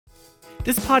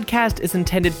This podcast is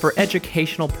intended for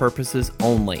educational purposes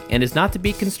only and is not to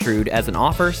be construed as an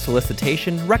offer,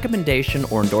 solicitation, recommendation,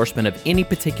 or endorsement of any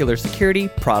particular security,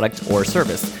 product, or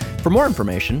service. For more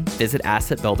information, visit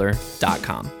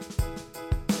assetbuilder.com.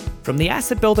 From the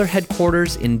Asset Builder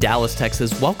headquarters in Dallas,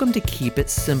 Texas, welcome to Keep It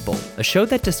Simple, a show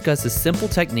that discusses simple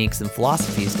techniques and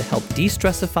philosophies to help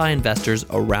de-stressify investors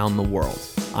around the world.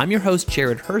 I'm your host,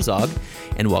 Jared Herzog,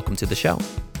 and welcome to the show.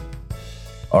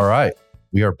 All right.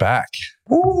 We are back.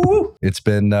 Woo! It's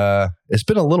been a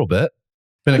little bit.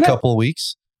 Been a couple of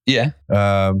weeks. Yeah.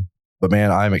 But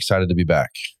man, I'm excited to be back.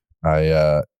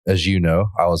 As you know,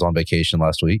 I was on vacation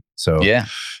last week. So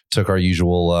took our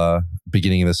usual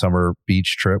beginning of the summer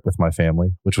beach trip with my family,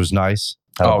 which was nice.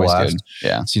 Had a blast. Good.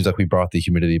 Yeah. Seems like we brought the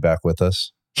humidity back with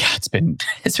us. Yeah, it's been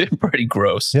pretty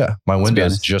gross. Yeah. My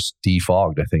windows just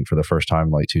defogged, I think, for the first time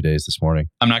in like 2 days this morning.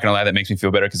 I'm not going to lie, that makes me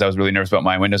feel better because I was really nervous about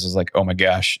my windows. I was like, oh my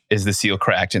gosh, is the seal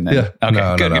cracked? And then,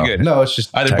 good. No, it's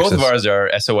just either Texas. Both of ours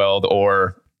are SOL'd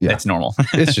or it's normal.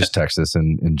 It's just Texas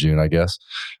in June, I guess.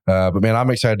 But man, I'm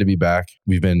excited to be back.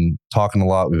 We've been talking a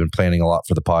lot. We've been planning a lot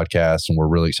for the podcast, and we're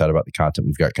really excited about the content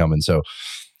we've got coming. So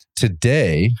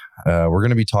today, we're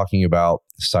going to be talking about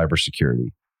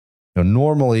cybersecurity.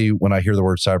 Normally, when I hear the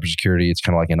word cybersecurity, it's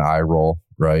kind of like an eye roll,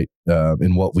 right?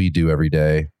 In what we do every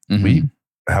day, we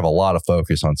have a lot of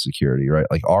focus on security, right?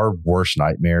 Like our worst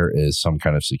nightmare is some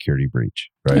kind of security breach,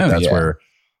 right?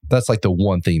 That's like the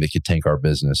one thing that could tank our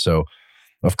business. So,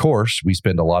 of course, we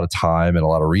spend a lot of time and a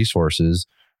lot of resources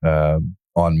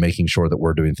on making sure that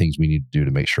we're doing things we need to do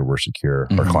to make sure we're secure,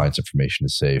 our clients' information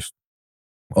is safe,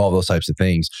 all those types of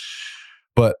things.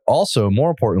 But also, more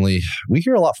importantly, we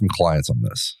hear a lot from clients on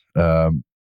this.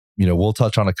 We'll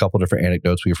touch on a couple different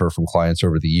anecdotes we've heard from clients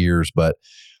over the years, but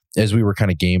as we were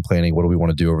kind of game planning, what do we want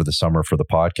to do over the summer for the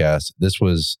podcast? This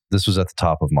was at the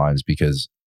top of minds because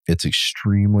it's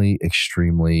extremely,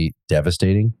 extremely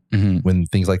devastating when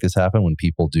things like this happen, when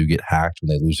people do get hacked, when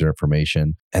they lose their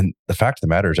information. And the fact of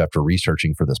the matter is, after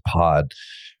researching for this pod,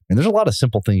 there's a lot of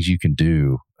simple things you can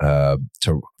do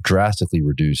to drastically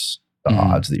reduce the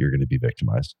odds that you're going to be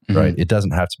victimized, right? It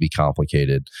doesn't have to be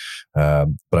complicated. But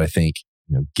I think,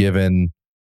 given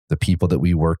the people that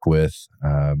we work with,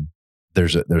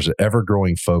 there's an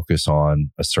ever-growing focus on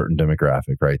a certain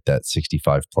demographic, right? That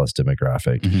 65 plus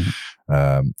demographic,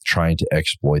 trying to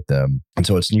exploit them. And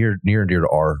so it's near and dear to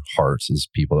our hearts as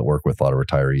people that work with a lot of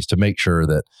retirees to make sure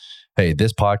that, hey,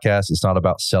 this podcast is not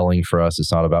about selling for us.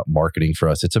 It's not about marketing for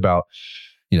us. It's about,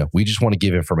 we just want to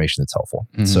give information that's helpful.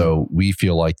 So we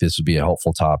feel like this would be a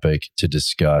helpful topic to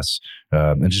discuss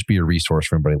and just be a resource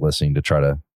for everybody listening to try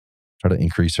to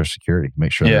increase their security,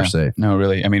 make sure they're safe. No,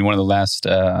 really. One of the last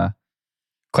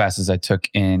classes I took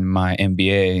in my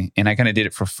MBA, and I kind of did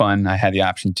it for fun. I had the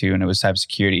option to, and it was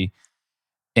cybersecurity.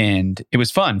 And it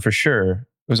was fun for sure.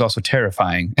 It was also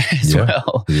terrifying as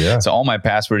well. Yeah. So all my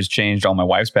passwords changed. All my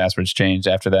wife's passwords changed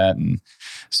after that. And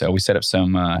so we set up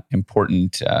some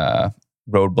important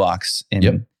roadblocks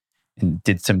and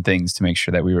did some things to make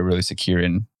sure that we were really secure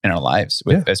in our lives,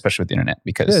 especially with the internet,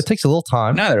 because it takes a little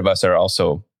time. Neither of us are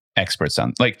also experts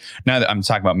on, now that I'm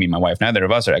talking about me and my wife, neither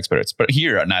of us are experts, but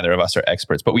here, neither of us are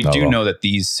experts, but we do know that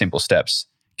these simple steps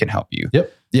can help you.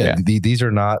 Yep. Yeah. These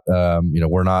are not,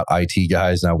 we're not IT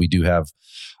guys. Now we do have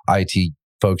IT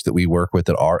folks that we work with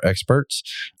that are experts,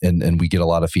 and we get a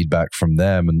lot of feedback from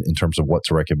them in terms of what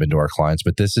to recommend to our clients.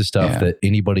 But this is stuff that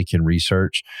anybody can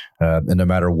research, and no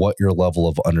matter what your level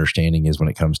of understanding is when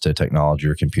it comes to technology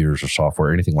or computers or software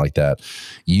or anything like that,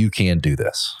 you can do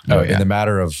this. In the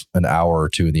matter of an hour or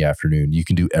two in the afternoon, you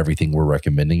can do everything we're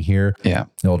recommending here. Yeah,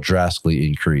 it'll drastically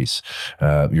increase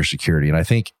your security. And I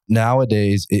think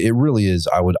nowadays it really is.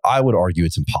 I would argue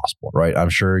it's impossible, right? I'm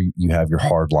sure you have your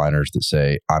hardliners that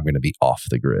say, I'm going to be off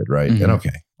the grid, right? And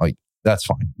okay, like that's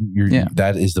fine.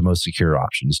 That is the most secure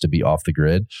option, is to be off the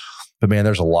grid. But man,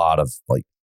 there's a lot of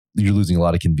you're losing a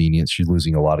lot of convenience, you're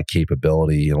losing a lot of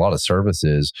capability and a lot of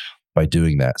services by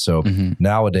doing that. So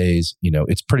nowadays,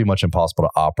 it's pretty much impossible to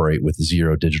operate with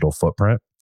zero digital footprint.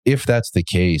 If that's the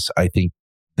case, I think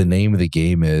the name of the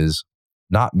game is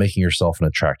not making yourself an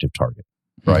attractive target.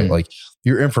 Right? Like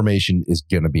your information is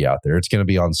going to be out there. It's going to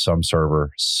be on some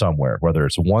server somewhere, whether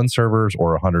it's 1 server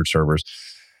or 100 servers.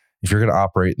 If you're going to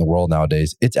operate in the world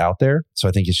nowadays, it's out there. So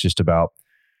I think it's just about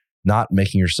not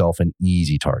making yourself an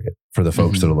easy target for the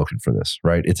folks that are looking for this,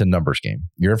 right? It's a numbers game.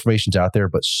 Your information's out there,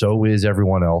 but so is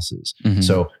everyone else's.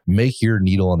 So make your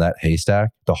needle in that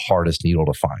haystack the hardest needle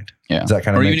to find. Yeah. Does that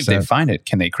kind of make sense? Or even if they find it,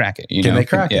 can they crack it? Can they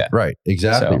crack it? Right.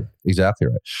 Exactly. Exactly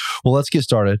right. Well, let's get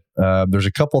started. There's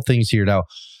a couple of things here. Now,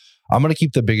 I'm going to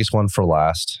keep the biggest one for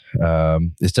last.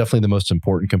 It's definitely the most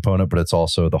important component, but it's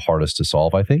also the hardest to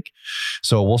solve, I think.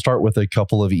 So we'll start with a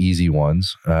couple of easy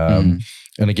ones. And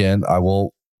again,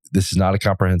 this is not a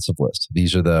comprehensive list.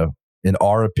 These are in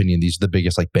our opinion, these are the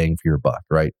biggest like bang for your buck,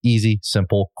 right? Easy,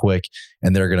 simple, quick,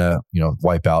 and they're going to,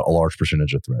 wipe out a large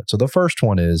percentage of threats. So the first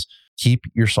one is keep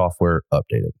your software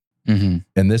updated.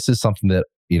 And this is something that,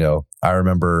 I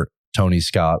remember Tony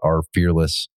Scott, our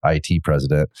fearless IT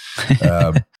president,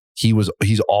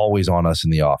 he's always on us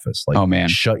in the office. Like, oh man,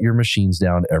 shut your machines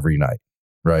down every night.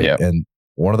 Right. Yep. And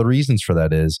one of the reasons for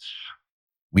that is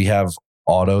we have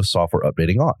auto software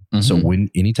updating on. So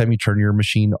anytime you turn your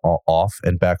machine off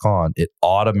and back on, it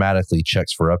automatically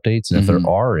checks for updates. And if there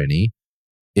are any,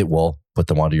 it will put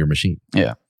them onto your machine.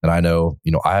 Yeah. And I know,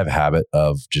 I have a habit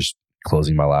of just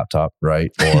closing my laptop, right?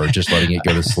 Or just letting it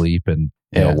go to sleep and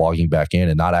logging back in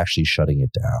and not actually shutting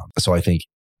it down. So I think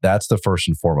that's the first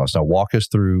and foremost. Now walk us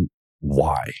through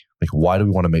why. Like, why do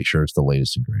we want to make sure it's the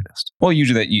latest and greatest? Well,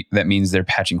 usually that means they're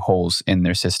patching holes in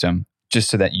their system just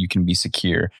so that you can be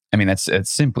secure. I mean, that's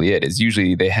simply it. Is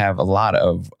usually they have a lot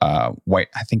of I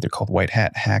think they're called white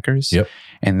hat hackers. Yep.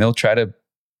 And they'll try to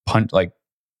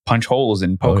punch holes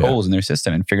and poke holes in their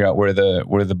system and figure out where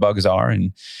the bugs are.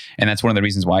 And that's one of the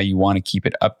reasons why you want to keep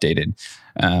it updated,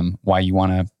 why you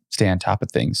want to stay on top of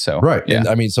things. So right. Yeah. And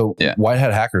I mean, white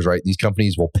hat hackers, right? These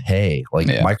companies will pay,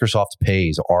 Microsoft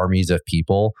pays armies of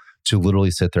people to literally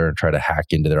sit there and try to hack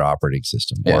into their operating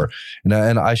system. Yeah.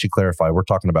 And I should clarify, we're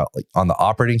talking about like on the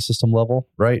operating system level,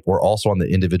 right? Or also on the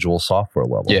individual software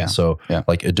level. Yeah. So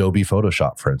like Adobe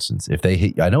Photoshop, for instance, if they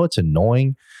hit, I know it's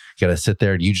annoying, you got to sit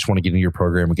there and you just want to get into your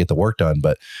program and get the work done,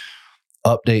 but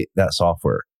update that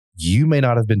software. You may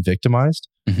not have been victimized,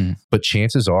 but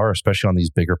chances are, especially on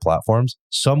these bigger platforms,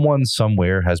 someone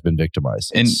somewhere has been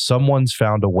victimized and someone's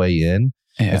found a way in.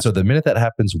 Yeah. And so the minute that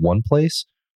happens one place,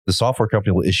 the software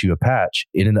company will issue a patch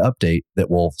in an update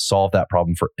that will solve that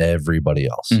problem for everybody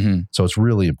else. So it's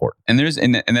really important. And this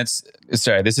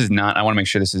is not, I want to make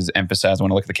sure this is emphasized. I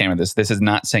want to look at the camera. This is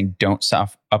not saying don't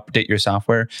update your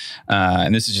software.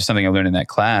 And this is just something I learned in that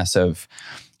class of,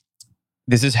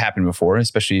 this has happened before,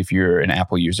 especially if you're an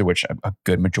Apple user, which a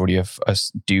good majority of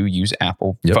us do use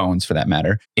Apple phones for that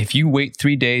matter. If you wait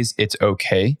 3 days, it's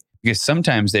okay. Because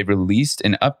sometimes they've released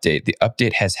an update, the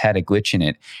update has had a glitch in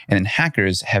it, and then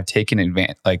hackers have taken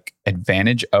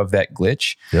advantage of that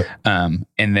glitch. And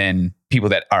then people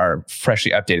that are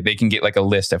freshly updated, they can get like a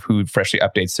list of who freshly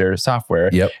updates their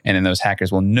software. And then those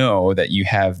hackers will know that you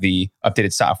have the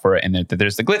updated software and that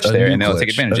there's the glitch there, and they'll take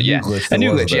advantage of it. A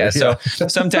new glitch. So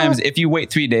sometimes if you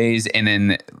wait 3 days and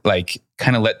then like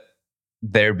kind of let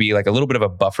there be like a little bit of a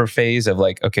buffer phase of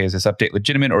like, okay, is this update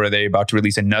legitimate, or are they about to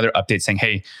release another update saying,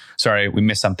 hey, sorry, we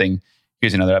missed something.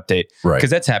 Here's another update. Right. Because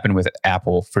that's happened with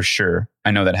Apple for sure. I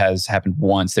know that has happened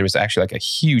once. There was actually like a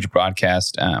huge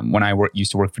broadcast when I used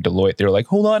to work for Deloitte. They were like,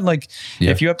 hold on, like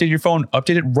if you update your phone,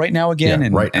 update it right now again.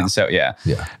 And so, it's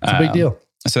a big deal.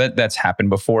 So that's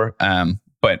happened before.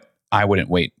 But I wouldn't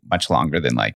wait much longer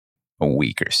than like a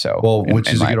week or so. Well,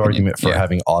 which is a good argument for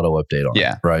having auto update on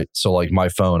it, right? So like my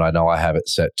phone, I know I have it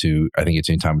set to, I think it's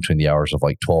anytime between the hours of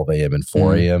like 12 a.m. and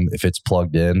 4 a.m. If it's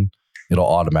plugged in, it'll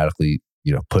automatically,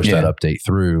 push that update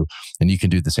through, and you can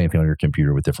do the same thing on your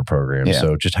computer with different programs.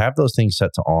 So just have those things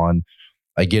set to on.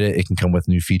 I get it. It can come with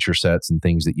new feature sets and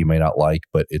things that you may not like,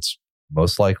 but it's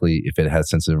most likely if it has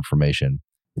sensitive information,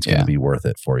 it's going to be worth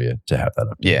it for you to have that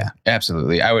update. Yeah,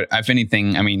 absolutely. I would, if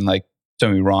anything, I mean, like,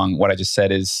 don't get me wrong, what I just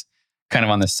said is kind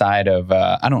of on the side of,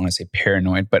 I don't want to say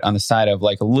paranoid, but on the side of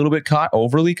like a little bit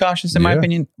overly cautious in my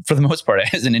opinion. For the most part,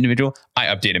 as an individual, I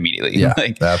update immediately. Yeah,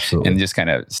 absolutely. And just kind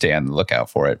of stay on the lookout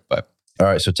for it. But all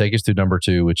right, so take us through number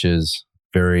 2, which is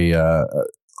very,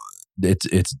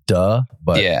 it's duh,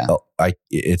 but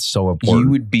it's so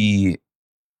important.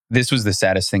 This was the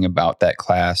saddest thing about that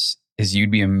class is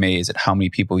you'd be amazed at how many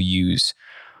people use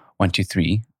 1, 2,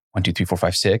 3, 1, 2, 3, 4,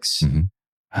 5, 6,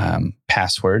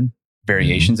 password,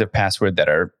 variations of password that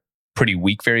are pretty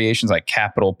weak variations like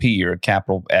capital P or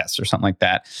capital S or something like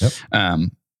that.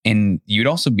 And you'd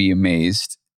also be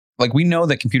amazed. Like, we know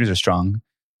that computers are strong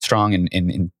and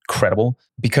incredible.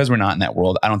 Because we're not in that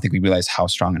world, I don't think we realize how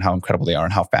strong and how incredible they are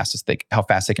and how fast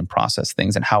they can process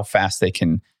things and how fast they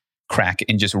can crack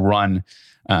and just run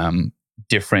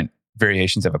different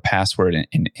variations of a password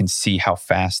and see how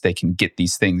fast they can get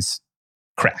these things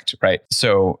cracked, right?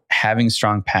 So having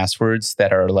strong passwords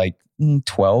that are like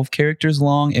 12 characters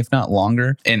long, if not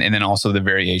longer. And then also the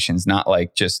variations, not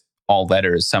like just all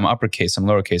letters, some uppercase, some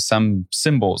lowercase, some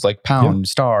symbols like pound,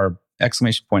 star,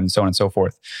 exclamation point, and so on and so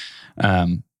forth,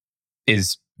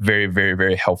 is very, very,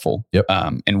 very helpful.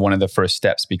 And one of the first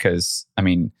steps, because I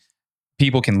mean,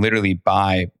 people can literally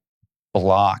buy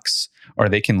blocks, or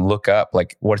they can look up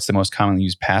like what's the most commonly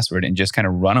used password and just kind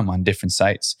of run them on different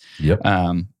sites. Yep.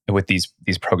 With these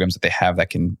programs that they have that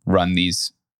can run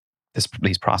these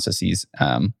processes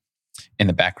in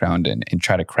the background and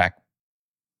try to crack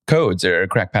codes or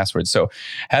crack passwords. So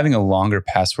having a longer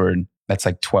password that's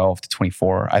like 12 to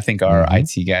 24, I think our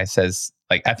IT guy says,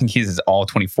 like, I think he's all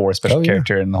 24 special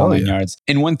character in the whole 9 yards.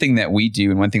 And one thing that we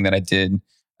do, and one thing that I did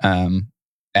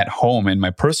at home in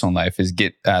my personal life, is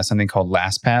get something called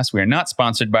LastPass. We are not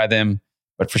sponsored by them,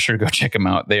 but for sure go check them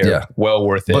out. They are well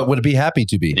worth it. But would be happy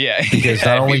to be. Yeah. Because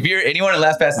not only if you're anyone at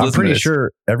LastPass, I'm pretty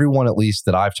sure everyone at least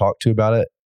that I've talked to about it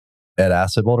at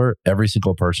Asset Builder, every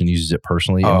single person uses it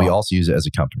personally, and we also use it as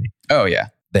a company. Oh yeah.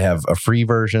 They have a free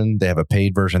version. They have a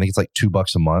paid version. I think it's like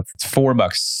 $2 a month. It's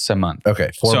 $4 a month. Okay.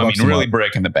 $4 so I mean, a really month.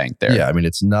 breaking the bank there. Yeah. I mean,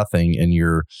 it's nothing, and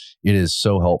it is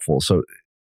so helpful. So,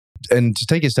 and to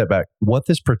take a step back, what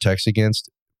this protects against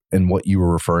and what you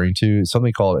were referring to is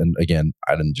something called, and again,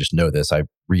 I didn't just know this, I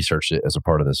researched it as a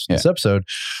part of this episode.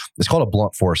 It's called a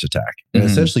blunt force attack. And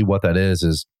essentially what that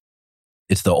is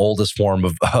it's the oldest form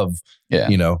of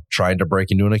trying to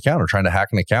break into an account or trying to hack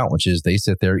an account, which is they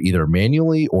sit there either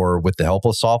manually or with the help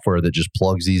of software that just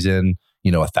plugs these in,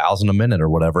 1,000 a minute or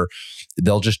whatever.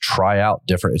 They'll just try out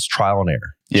it's trial and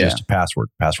error. Just password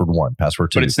 1,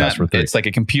 password 2, but it's password 3. It's like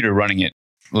a computer running it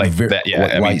like that.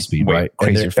 Yeah. Light speed, right?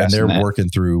 Crazier, and they're working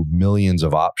through millions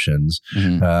of options.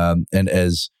 And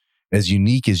as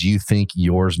unique as you think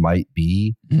yours might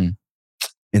be,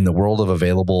 in the world of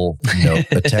available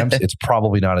attempts, it's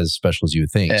probably not as special as you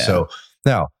would think. So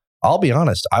now I'll be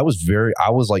honest, I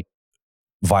was like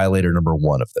violator number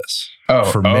 1 of this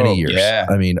for many years. Yeah.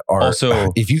 I mean,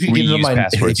 if you could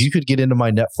get into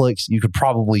my Netflix, you could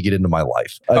probably get into my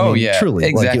life. I mean, truly,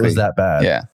 exactly. Like it was that bad.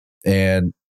 Yeah.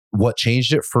 And what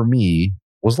changed it for me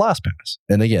was LastPass.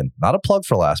 And again, not a plug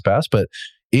for LastPass, but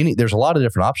there's a lot of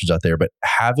different options out there, but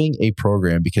having a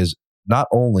program, because not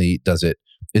only does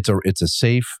it's a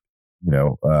safe,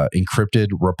 encrypted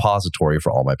repository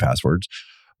for all my passwords,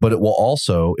 but it will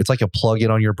also, it's like a plugin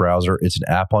on your browser. It's an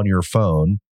app on your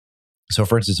phone. So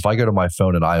for instance, if I go to my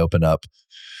phone and I open up,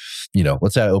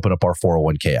 let's say I open up our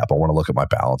 401k app, I want to look at my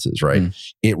balances, right?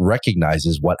 It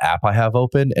recognizes what app I have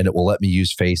open, and it will let me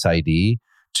use Face ID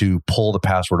to pull the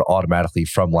password automatically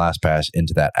from LastPass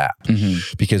into that app.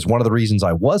 Because one of the reasons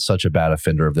I was such a bad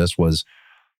offender of this was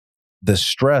the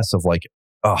stress of like,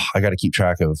 I got to keep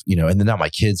track of, and then now my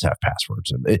kids have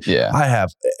passwords. And I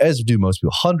have, as do most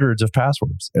people, hundreds of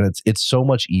passwords. And it's so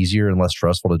much easier and less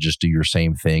stressful to just do your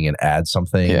same thing and add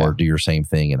something or do your same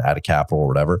thing and add a capital or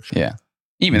whatever. Yeah.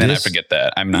 Even then I forget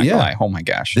that. I'm not gonna lie. Oh my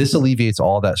gosh. This alleviates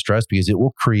all that stress because it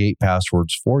will create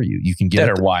passwords for you. You can give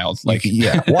that are wild. Like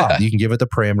wild. You can give it the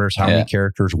parameters, how many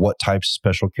characters, what types of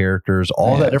special characters,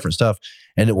 all that different stuff.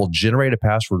 And it will generate a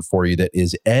password for you that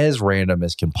is as random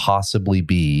as can possibly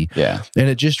be. Yeah. And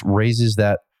it just raises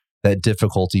that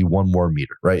difficulty one more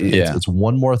meter, right? It's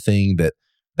one more thing that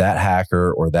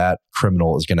hacker or that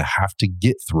criminal is going to have to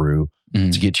get through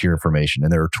to get to your information.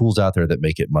 And there are tools out there that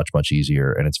make it much, much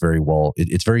easier. And it's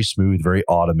it's very smooth, very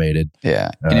automated.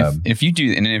 Yeah. And if you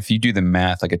do the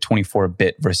math, like a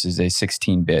 24-bit versus a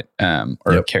 16-bit,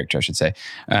 or a character, I should say,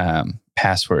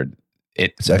 password,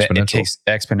 it takes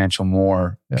exponential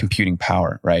more computing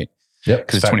power, right? Yep.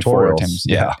 Because it's 24 times.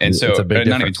 Yeah. And so it's a big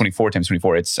not even 24 times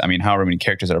 24. It's, however many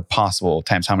characters that are possible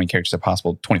times how many characters are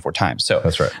possible 24 times. So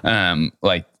that's right.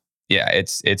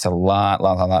 It's a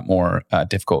lot more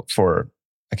difficult for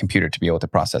a computer to be able to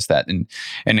process that. And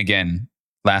again,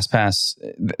 LastPass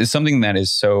is something that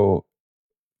is so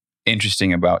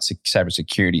interesting about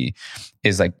cybersecurity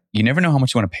is like, you never know how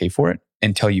much you want to pay for it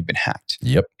until you've been hacked.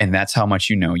 Yep. And that's how much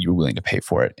you're willing to pay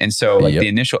for it. And so the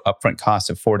initial upfront cost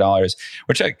of $4,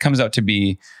 which comes out to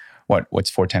be what's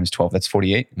 4 times 12? That's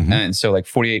 48. And so like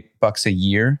 $48 a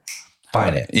year.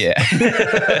 Finance. Yeah.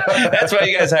 That's why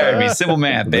you guys hired me. Simple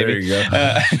math, baby. There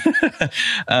you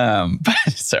go.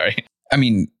 Sorry.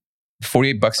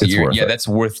 $48 a year. Yeah, that's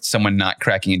worth someone not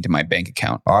cracking into my bank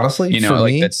account. Honestly,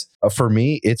 for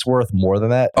me, it's worth more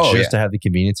than that. To have the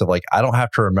convenience of like, I don't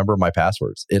have to remember my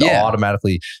passwords. It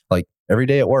automatically, like every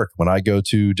day at work, when I go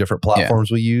to different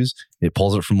platforms we use, it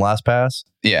pulls it from LastPass.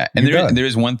 Yeah. And there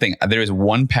is one thing, there is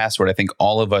one password I think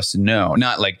all of us know,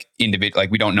 not like individual,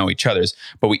 like we don't know each other's,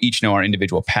 but we each know our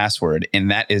individual password. And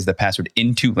that is the password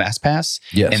into LastPass.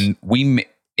 Yes. And we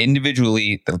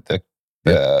individually, the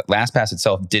LastPass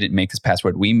itself didn't make this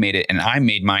password. We made it, and I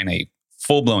made mine a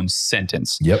full-blown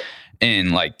sentence. Yep.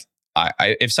 And like,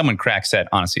 I if someone cracks that,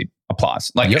 honestly,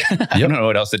 applause. Like, Yep. I don't know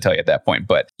what else to tell you at that point,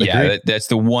 but yeah, that's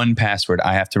the one password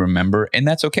I have to remember. And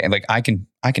that's okay. Like I can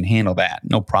handle that.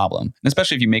 No problem. And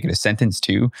especially if you make it a sentence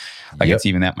too, like it's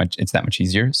that much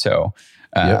easier. So,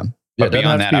 but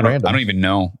beyond that, I don't even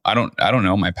know. I don't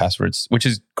know my passwords, which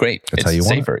is great. That's it's how you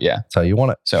safer. Want it. Yeah. That's how you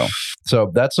want it.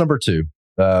 So that's number 2.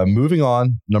 Moving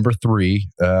on, number 3,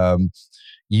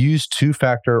 use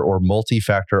 2-factor or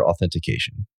multi-factor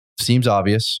authentication. Seems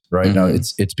obvious, right? Now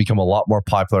it's become a lot more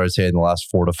popular, I'd say, in the last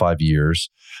 4 to 5 years.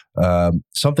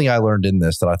 Something I learned in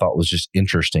this that I thought was just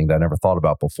interesting that I never thought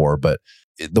about before, but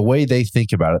the way they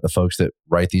think about it, the folks that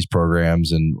write these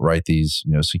programs and write these,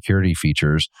 security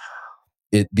features,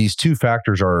 these 2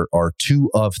 factors are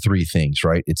 2 of 3 things,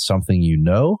 right? It's something you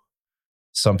know,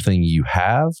 something you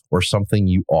have, or something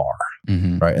you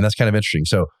are, right? And that's kind of interesting.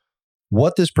 So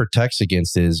what this protects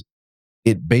against is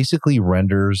it basically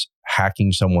renders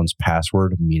hacking someone's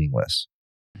password meaningless,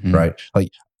 right? Like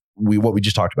what we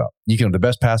just talked about. You can have the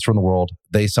best password in the world.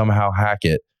 They somehow hack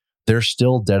it. They're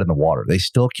still dead in the water. They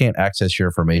still can't access your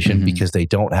information because they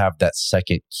don't have that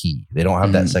second key. They don't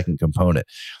have that second component.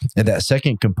 And that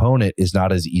second component is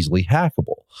not as easily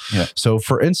hackable. Yeah. So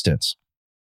for instance,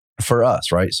 for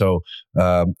us, right? So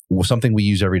something we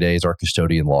use every day is our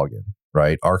custodian login,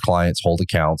 right? Our clients hold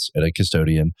accounts at a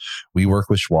custodian. We work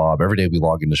with Schwab. Every day we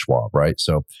log into Schwab, right?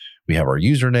 So we have our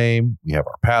username, we have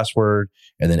our password,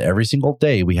 and then every single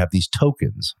day we have these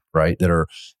tokens, right?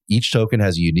 Each token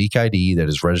has a unique ID that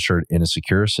is registered in a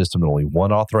secure system that only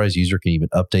one authorized user can even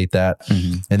update that.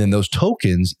 And then those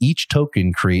tokens, each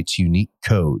token creates unique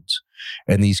codes.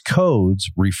 And these codes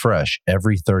refresh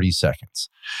every 30 seconds.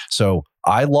 So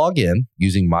I log in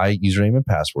using my username and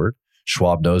password.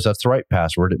 Schwab knows that's the right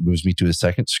password. It moves me to a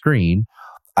second screen.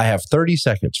 I have 30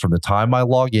 seconds from the time I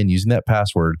log in using that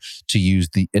password to use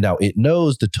now it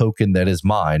knows the token that is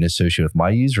mine associated with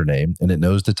my username, and it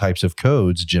knows the types of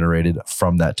codes generated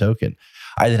from that token.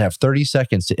 I then have 30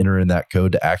 seconds to enter in that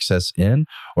code to access in,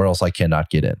 or else I cannot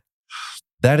get in.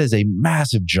 That is a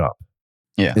massive jump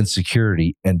in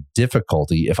security and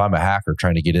difficulty if I'm a hacker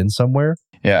trying to get in somewhere.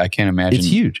 Yeah, I can't imagine. It's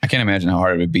huge. I can't imagine how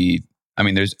hard it would be.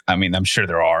 I'm sure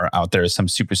there are out there some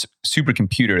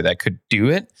supercomputer that could do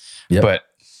it, but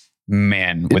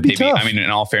man, would they be?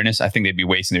 In all fairness, I think they'd be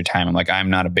wasting their time. I'm like,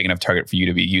 I'm not a big enough target for you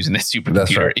to be using this supercomputer.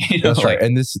 That's right. That's right.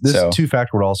 And this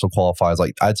 2-factor would also qualify as,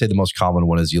 like, I'd say the most common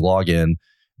one is you log in,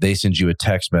 they send you a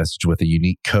text message with a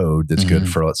unique code that's good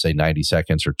for, let's say, 90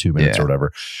 seconds or 2 minutes or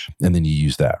whatever. And then you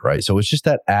use that, right? So it's just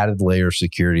that added layer of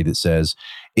security that says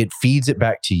it feeds it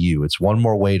back to you. It's one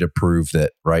more way to prove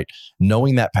that, right?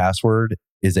 Knowing that password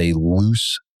is a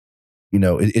loose,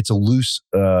 it's a loose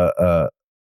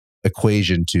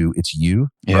equation to it's you,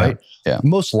 right? Yeah.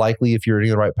 Most likely, if you're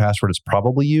getting the right password, it's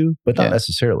probably you, but not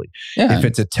necessarily. Yeah. If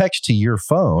it's a text to your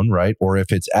phone, right, or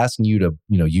if it's asking you to,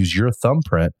 use your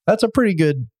thumbprint, that's a pretty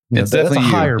good. That's a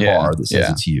higher bar that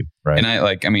says it's you, right? And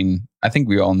I think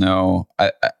we all know.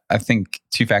 I think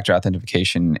 2-factor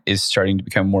authentication is starting to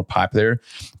become more popular,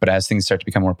 but as things start to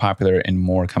become more popular and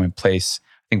more commonplace,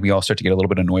 I think we all start to get a little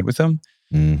bit annoyed with them.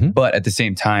 But at the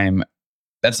same time,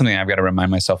 that's something I've got to remind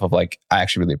myself of. Like, I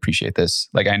actually really appreciate this.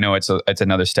 Like, I know it's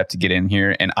another step to get in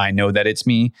here, and I know that it's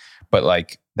me, but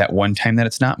like that one time that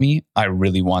it's not me, I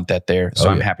really want that there. So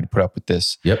I'm happy to put up with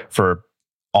this for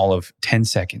all of 10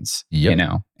 seconds,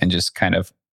 and just kind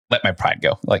of let my pride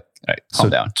go. Like, all right, calm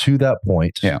down. To that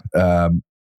point, a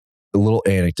little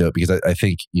anecdote, because I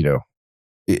think,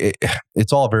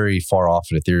 it's all very far off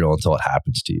and ethereal until it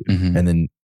happens to you. And then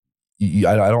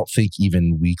I don't think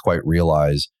even we quite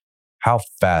realize how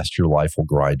fast your life will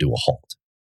grind to a halt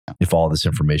if all this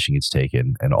information gets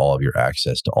taken and all of your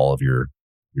access to all of your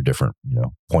different,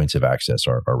 points of access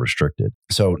are restricted.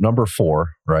 So number 4,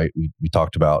 right? We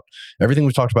talked about everything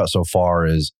we've talked about so far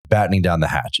is battening down the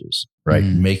hatches, right?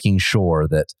 Making sure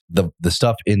that the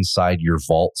stuff inside your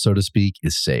vault, so to speak,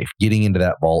 is safe. Getting into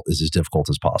that vault is as difficult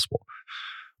as possible.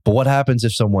 But what happens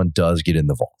if someone does get in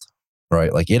the vault,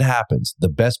 right? Like, it happens. The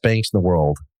best banks in the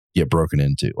world get broken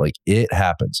into. Like, it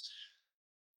happens.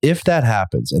 If that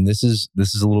happens, and this is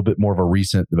a little bit more of a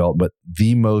recent development, but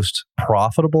the most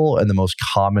profitable and the most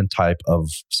common type of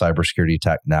cybersecurity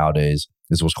attack nowadays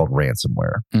is what's called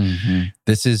ransomware.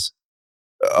 This is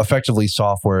effectively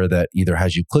software that either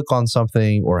has you click on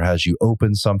something or has you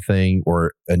open something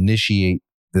or initiate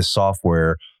this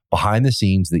software behind the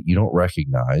scenes that you don't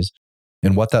recognize.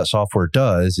 And what that software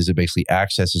does is it basically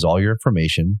accesses all your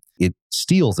information. It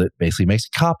steals it, basically makes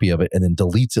a copy of it, and then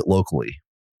deletes it locally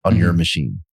on your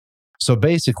machine. So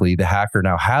basically, the hacker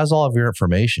now has all of your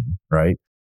information, right?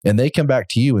 And they come back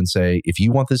to you and say, if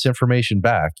you want this information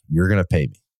back, you're going to pay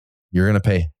me. You're going to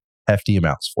pay hefty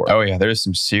amounts for it. Oh yeah, there's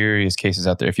some serious cases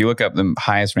out there. If you look up the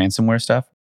highest ransomware stuff.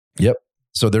 Yep.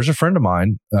 So there's a friend of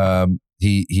mine.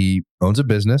 He owns a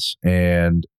business,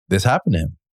 and this happened to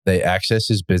him. They accessed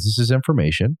his business's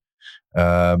information,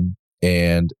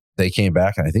 and they came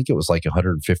back, and I think it was like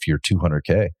 150 or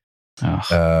 200K.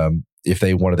 If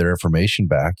they wanted their information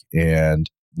back, and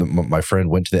my friend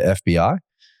went to the FBI,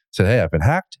 said, "Hey, I've been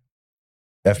hacked."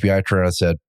 FBI turned around and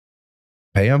said,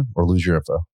 "Pay him or lose your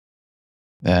info."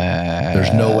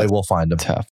 There's no way we'll find them.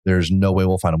 Tough. There's no way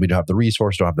we'll find them. We don't have the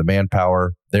resource, don't have the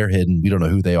manpower. They're hidden. We don't know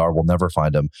who they are. We'll never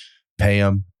find them. Pay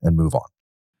them and move on.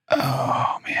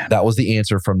 Oh man, that was the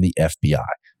answer from the FBI.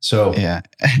 So yeah,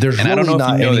 there's and really I don't know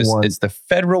not if you know anyone. this. It's the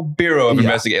Federal Bureau of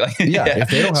Investigation. If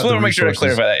they don't have just want to make sure to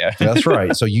clarify that. Yeah, that's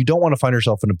right. So you don't want to find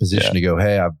yourself in a position to go,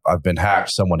 "Hey, I've been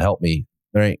hacked. Someone help me."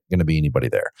 There ain't going to be anybody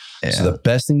there. Yeah. So the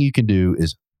best thing you can do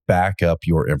is back up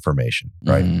your information.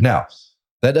 Right now.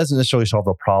 That doesn't necessarily solve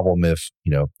the problem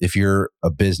if you're a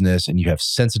business and you have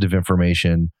sensitive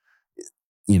information,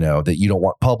 that you don't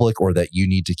want public or that you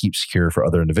need to keep secure for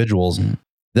other individuals. It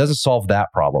doesn't solve that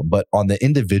problem. But on the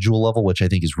individual level, which I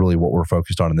think is really what we're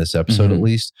focused on in this episode, at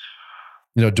least,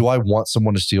 do I want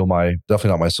someone to steal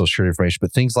definitely not my social security information,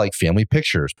 but things like family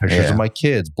pictures of my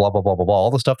kids, blah, blah, blah, blah, blah,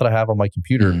 all the stuff that I have on my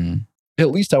computer,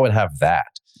 at least I would have that.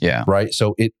 Yeah. Right.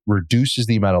 So it reduces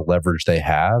the amount of leverage they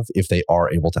have if they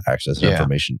are able to access the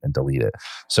information and delete it.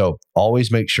 So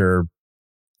always make sure,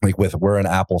 we're an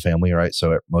Apple family, right?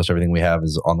 So most everything we have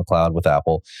is on the cloud with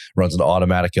Apple. Runs an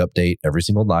automatic update every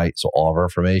single night. So all of our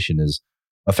information is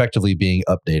effectively being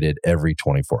updated every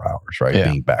 24 hours, right?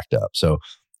 Yeah. Being backed up. So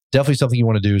definitely something you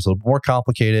want to do. It's a little more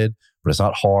complicated, but it's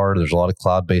not hard. There's a lot of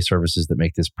cloud-based services that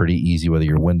make this pretty easy, whether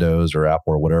you're Windows or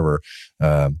Apple or whatever.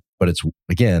 But it's,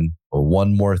 again,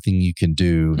 one more thing you can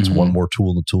do. It's one more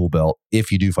tool in the tool belt.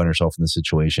 If you do find yourself in this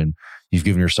situation, you've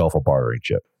given yourself a bartering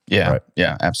chip. Yeah, right?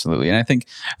 Yeah, absolutely. And I think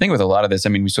with a lot of this,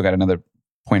 we still got another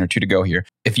point or two to go here.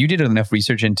 If you did enough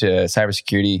research into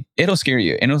cybersecurity, it'll scare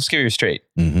you, and it'll scare you straight,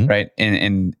 right?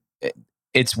 And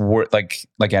it's worth, like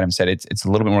Adam said, it's a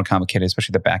little bit more complicated,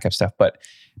 especially the backup stuff. But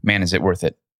man, is it worth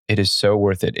it? It is so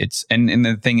worth it. And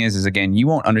the thing is again, you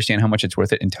won't understand how much it's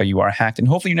worth it until you are hacked. And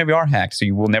hopefully you never are hacked. So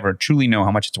you will never truly know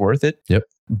how much it's worth it. Yep.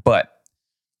 But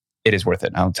it is worth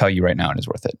it. I'll tell you right now, it is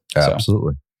worth it.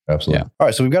 Absolutely. So, absolutely. Yeah. All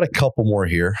right. So we've got a couple more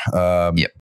here.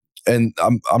 And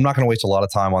I'm not going to waste a lot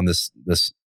of time on this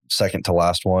second to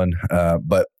last one.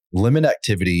 But limit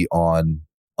activity on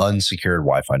unsecured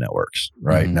Wi-Fi networks,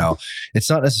 right? Now,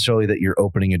 it's not necessarily that you're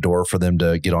opening a door for them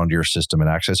to get onto your system and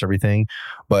access everything,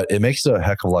 but it makes it a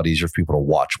heck of a lot easier for people to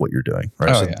watch what you're doing,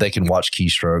 right? They can watch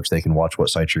keystrokes, they can watch what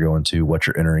sites you're going to, what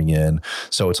you're entering in.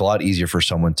 So it's a lot easier for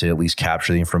someone to at least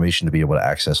capture the information to be able to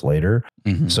access later.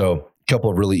 So a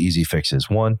couple of really easy fixes.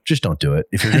 One, just don't do it.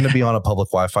 If you're going to be on a public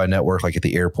Wi-Fi network, like at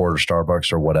the airport or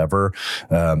Starbucks or whatever,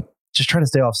 just try to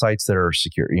stay off sites that are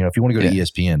secure. If you want to go to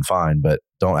ESPN, fine, but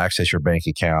don't access your bank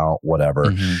account, whatever.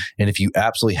 And if you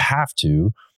absolutely have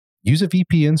to, use a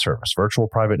VPN service, virtual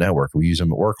private network. We use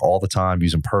them at work all the time,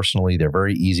 use them personally. They're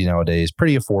very easy nowadays,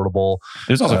 pretty affordable.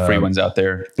 There's also free ones out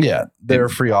there. Yeah, there are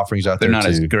free offerings out there too. They're not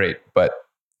as great, but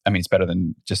it's better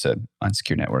than just an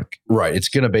unsecured network. Right. It's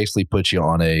going to basically put you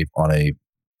on a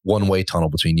one-way tunnel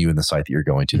between you and the site that you're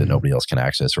going to that nobody else can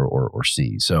access or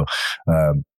see. So,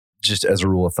 just as a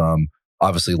rule of thumb,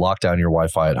 obviously lock down your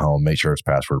Wi-Fi at home, make sure it's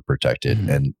password protected.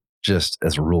 And just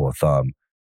as a rule of thumb,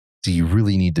 do you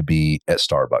really need to be at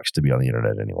Starbucks to be on the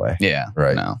internet anyway? Yeah.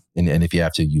 Right. No. And if you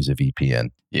have to, use a VPN.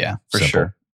 Yeah, for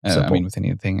sure. With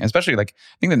anything, especially I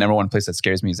think the number one place that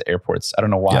scares me is airports. I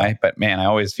don't know why, but man, I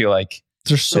always feel like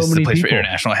there's so many place people for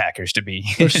international hackers to be.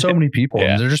 There's so many people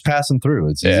and they're just passing through.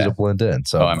 It's easy to blend in.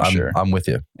 So I'm sure. I'm with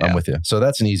you. I'm with you. So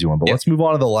that's an easy one, but let's move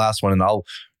on to the last one. And I'll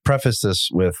preface this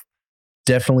with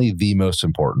definitely the most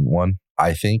important one,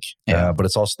 I think, but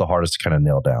it's also the hardest to kind of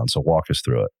nail down. So walk us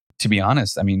through it. To be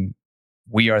honest,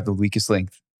 we are the weakest link.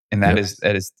 And that is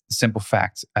a simple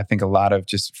fact. I think a lot of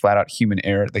just flat out human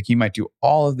error. Like you might do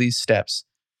all of these steps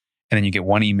and then you get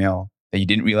one email that you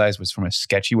didn't realize was from a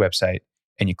sketchy website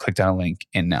and you clicked on a link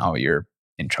and now you're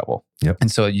in trouble.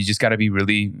 And so you just got to be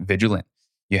really vigilant.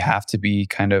 You have to be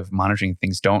kind of monitoring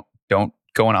things. Don't go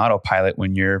on autopilot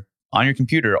when you're on your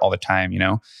computer all the time,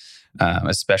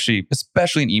 especially in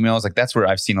emails. Like that's where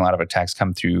I've seen a lot of attacks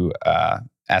come through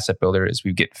Asset Builder is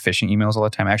we get phishing emails all the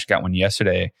time. I actually got one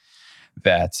yesterday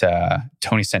that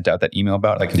Tony sent out that email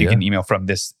about. Like, if you get an email from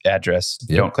this address,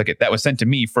 don't click it. That was sent to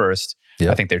me first.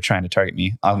 I think they're trying to target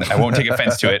me. I won't take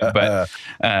offense to it, but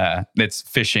it's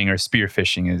phishing or spear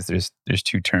phishing. There's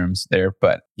two terms there.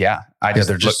 But yeah,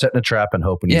 they're just setting a trap and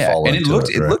hoping you fall into it. And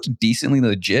it looked decently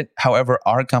legit. However,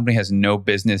 our company has no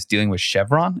business dealing with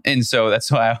Chevron, and so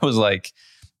that's why I was like,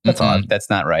 that's odd. That's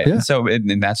not right. Yeah. So,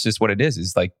 and that's just what it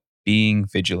is like being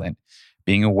vigilant,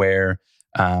 being aware,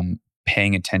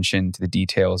 paying attention to the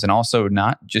details, and also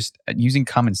not just using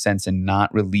common sense and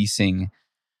not releasing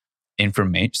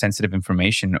sensitive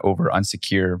information over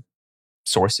unsecure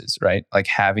sources, right? Like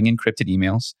having encrypted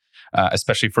emails,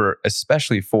 especially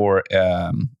for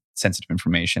sensitive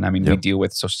information. I mean, we deal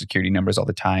with social security numbers all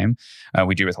the time.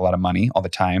 We deal with a lot of money all the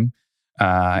time.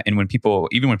 And when people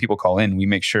call in, we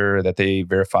make sure that they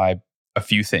verify a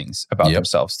few things about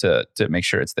themselves to make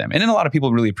sure it's them. And then a lot of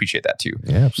people really appreciate that too.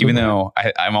 Yeah, absolutely. Even though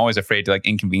I'm always afraid to like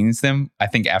inconvenience them, I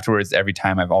think afterwards, every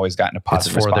time I've always gotten a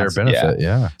positive response. It's for their benefit,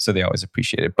 yeah. So they always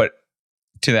appreciate it. But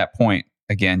to that point,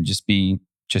 again, just be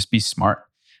smart.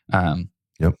 And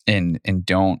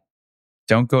don't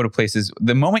go to places.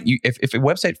 The moment if a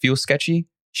website feels sketchy, you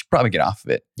should probably get off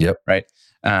of it. Yep. Right.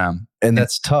 And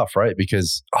that's tough, right?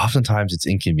 Because oftentimes it's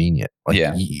inconvenient. Like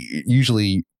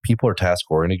usually people are task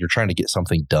oriented. You're trying to get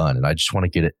something done, and I just want to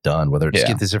get it done. Whether it's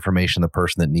get this information to the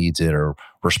person that needs it, or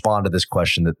respond to this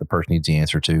question that the person needs the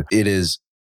answer to. It is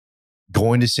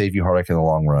going to save you heartache in the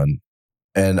long run.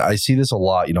 And I see this a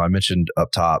lot. I mentioned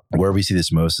up top where we see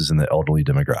this most is in the elderly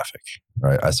demographic,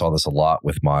 right? I saw this a lot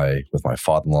with my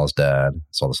father-in-law's dad. I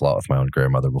saw this a lot with my own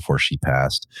grandmother before she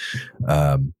passed.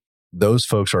 Those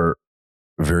folks are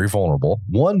very vulnerable.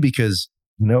 One, because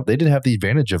they didn't have the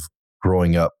advantage of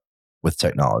growing up with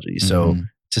technology. So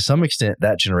to some extent,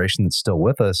 that generation that's still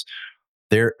with us,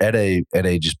 they're at a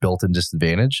just built-in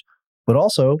disadvantage. But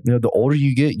also, the older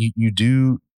you get,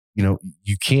 you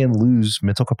can lose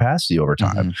mental capacity over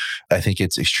time. I think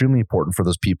it's extremely important for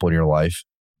those people in your life.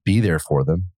 Be there for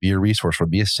them, be a resource for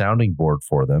them, be a sounding board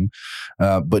for them.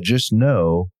 But just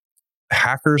know,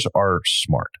 hackers are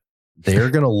smart. They're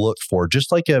going to look for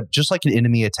just like an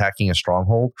enemy attacking a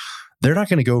stronghold. They're not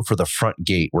going to go for the front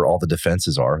gate where all the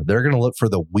defenses are. They're going to look for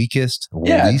the weakest,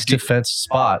 least defense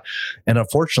spot. And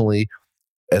unfortunately,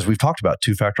 as we've talked about,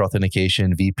 two-factor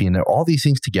authentication, VPN, all these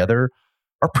things together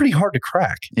are pretty hard to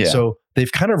crack. Yeah. So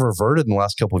they've kind of reverted in the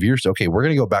last couple of years to, okay, we're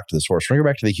going to go back to the source. We're going to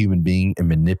go back to the human being and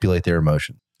manipulate their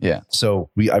emotion. Yeah. So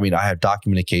I have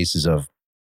documented cases of,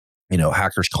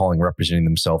 hackers representing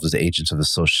themselves as agents of the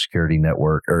Social Security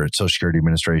Network or Social Security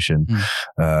Administration,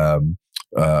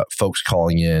 folks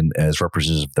calling in as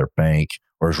representatives of their bank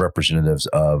or as representatives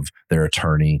of their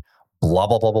attorney, blah,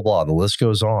 blah, blah, blah, blah. The list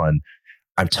goes on.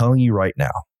 I'm telling you right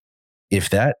now, if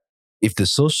the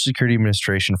Social Security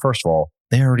Administration, first of all,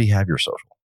 they already have your social.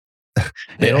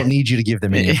 They don't need you to give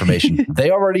them any information. They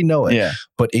already know it. Yeah.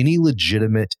 But any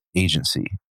legitimate agency,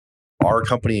 our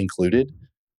company included,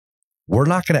 we're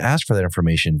not going to ask for that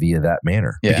information via that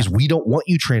manner because we don't want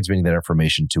you transmitting that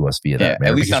information to us via that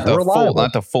manner. At least not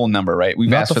the full number, right?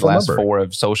 We've asked for the last 4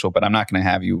 of social, but I'm not going to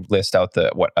have you list out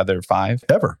the other 5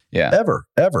 ever. Yeah,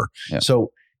 ever. Yeah.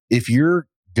 So if your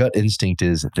gut instinct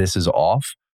is this is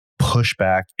off, push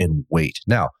back and wait.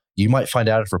 Now, you might find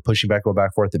out if we're pushing back, go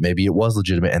back for it, that maybe it was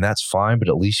legitimate, and that's fine. But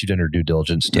at least you did your due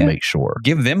diligence to make sure.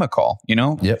 Give them a call.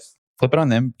 Yep. Flip it on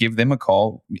them, give them a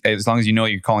call. As long as you know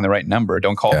you're calling the right number,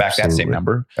 don't call back that same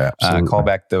number. Call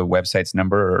back the website's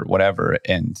number or whatever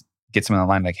and get someone on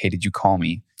the line like, hey, did you call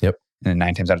me? Yep. And then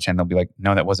 9 times out of 10, they'll be like,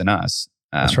 no, that wasn't us.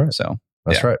 That's right. So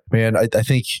that's right, man. I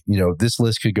think, this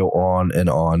list could go on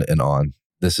and on and on.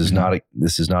 This is not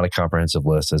a comprehensive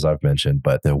list, as I've mentioned,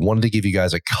 but I wanted to give you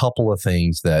guys a couple of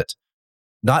things that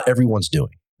not everyone's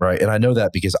doing, right? And I know that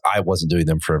because I wasn't doing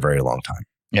them for a very long time.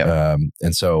 Yeah.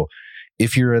 And so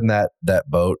if you're in that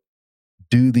boat,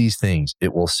 do these things.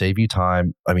 It will save you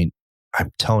time. I mean,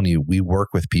 I'm telling you, we work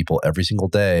with people every single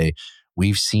day.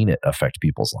 We've seen it affect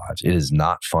people's lives. It is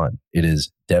not fun. It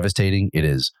is devastating. It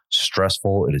is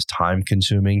stressful. It is time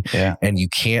consuming. Yeah. And you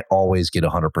can't always get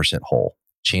 100% whole.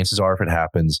 Chances are, if it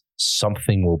happens,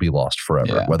 something will be lost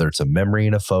forever, whether it's a memory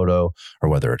in a photo or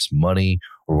whether it's money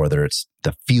or whether it's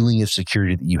the feeling of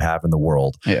security that you have in the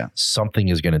world. Yeah. Something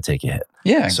is going to take a hit.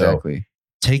 Yeah, exactly. So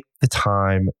take the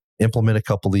time, implement a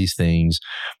couple of these things.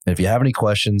 And if you have any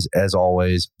questions, as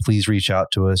always, please reach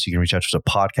out to us. You can reach out to us at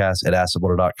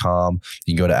podcast@assetbuilder.com.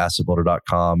 You can go to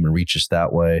assetbuilder.com and reach us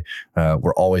that way.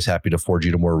 We're always happy to forward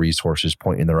you to more resources,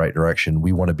 point you in the right direction.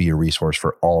 We want to be a resource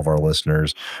for all of our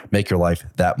listeners, make your life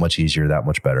that much easier, that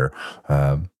much better.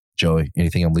 Joey,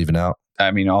 anything I'm leaving out?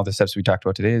 I mean, all the steps we talked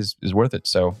about today is worth it.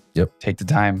 So take the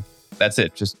time. That's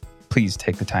it. Just please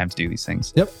take the time to do these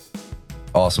things. Yep.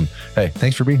 Awesome. Hey,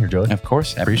 thanks for being here, Joey. Of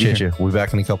course. Appreciate you. We'll be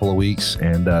back in a couple of weeks.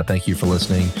 And thank you for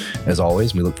listening. As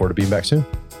always, we look forward to being back soon.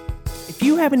 If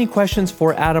you have any questions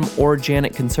for Adam or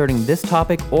Janet concerning this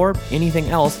topic or anything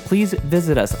else, please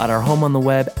visit us at our home on the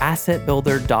web,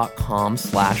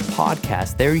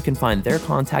 assetbuilder.com/podcast. There you can find their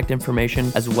contact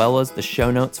information as well as the show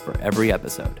notes for every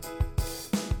episode.